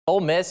Ole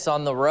Miss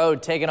on the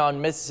road taking on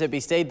Mississippi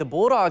State. The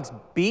Bulldogs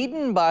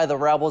beaten by the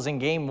Rebels in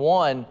game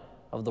one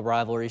of the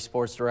rivalry.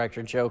 Sports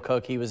director Joe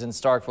Cook, he was in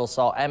Starkville,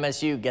 saw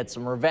MSU get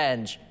some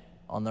revenge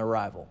on their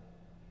rival.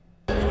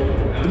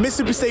 The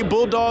Mississippi State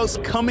Bulldogs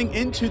coming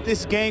into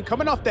this game,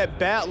 coming off that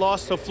bad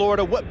loss to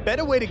Florida. What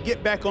better way to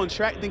get back on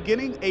track than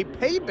getting a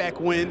payback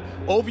win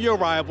over your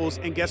rivals?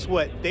 And guess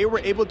what? They were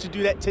able to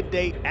do that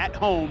today at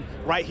home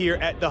right here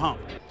at the Hump.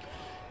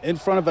 In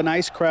front of a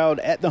nice crowd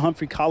at the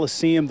Humphrey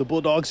Coliseum, the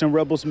Bulldogs and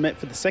Rebels met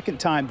for the second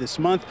time this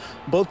month.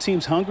 Both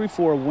teams hungry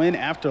for a win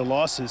after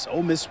losses.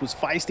 Ole Miss was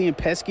feisty and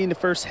pesky in the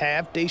first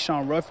half.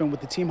 Deshaun Ruffin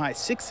with the team-high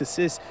 6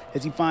 assists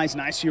as he finds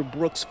Nasir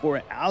Brooks for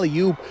an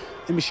alley-oop.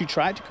 MSU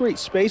tried to create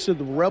space, so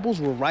the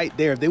Rebels were right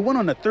there. They went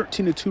on a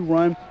 13-2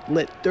 run,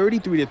 led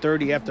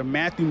 33-30 after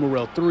Matthew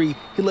Morrell 3.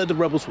 He led the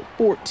Rebels with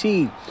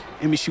 14.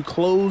 MSU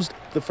closed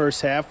the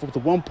first half with a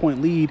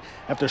 1-point lead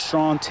after a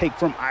strong take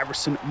from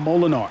Iverson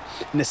Molinar.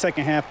 In the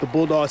second half, the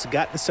Bulldogs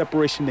got the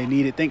separation they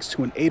needed thanks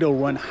to an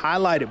 8-0 run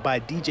highlighted by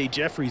DJ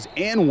Jeffries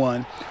and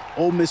one.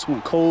 Ole Miss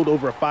went cold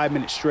over a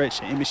 5-minute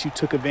stretch, and MSU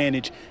took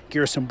advantage.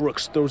 Garrison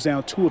Brooks throws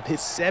down 2 of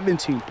his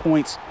 17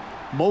 points.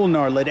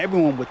 Molinar led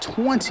everyone with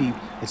 20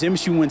 as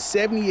MSU wins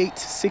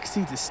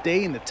 78-60 to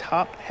stay in the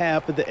top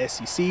half of the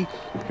SEC.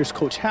 Here's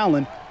Coach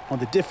Howland on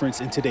the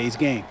difference in today's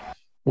game.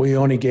 We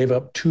only gave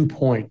up 2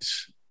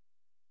 points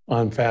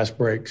on fast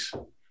breaks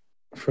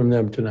from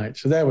them tonight.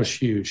 So that was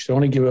huge. To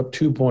only give up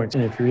 2 points.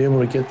 And if you're able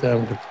to get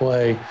them to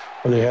play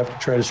where they have to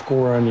try to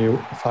score on you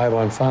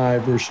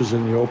 5-on-5 versus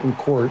in the open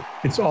court,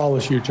 it's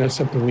always huge. That's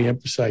something we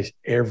emphasize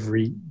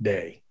every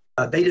day.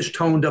 They just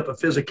toned up a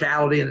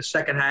physicality in the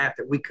second half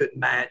that we couldn't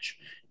match.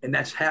 And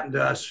that's happened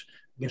to us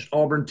against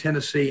Auburn,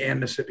 Tennessee, and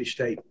Mississippi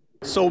State.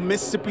 So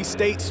Mississippi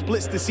State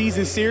splits the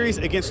season series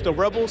against the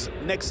Rebels.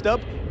 Next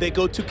up, they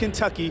go to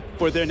Kentucky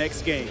for their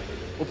next game.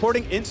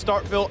 Reporting in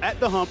Starkville at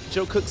the Hump,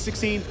 Joe Cook,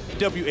 16,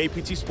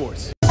 WAPT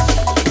Sports.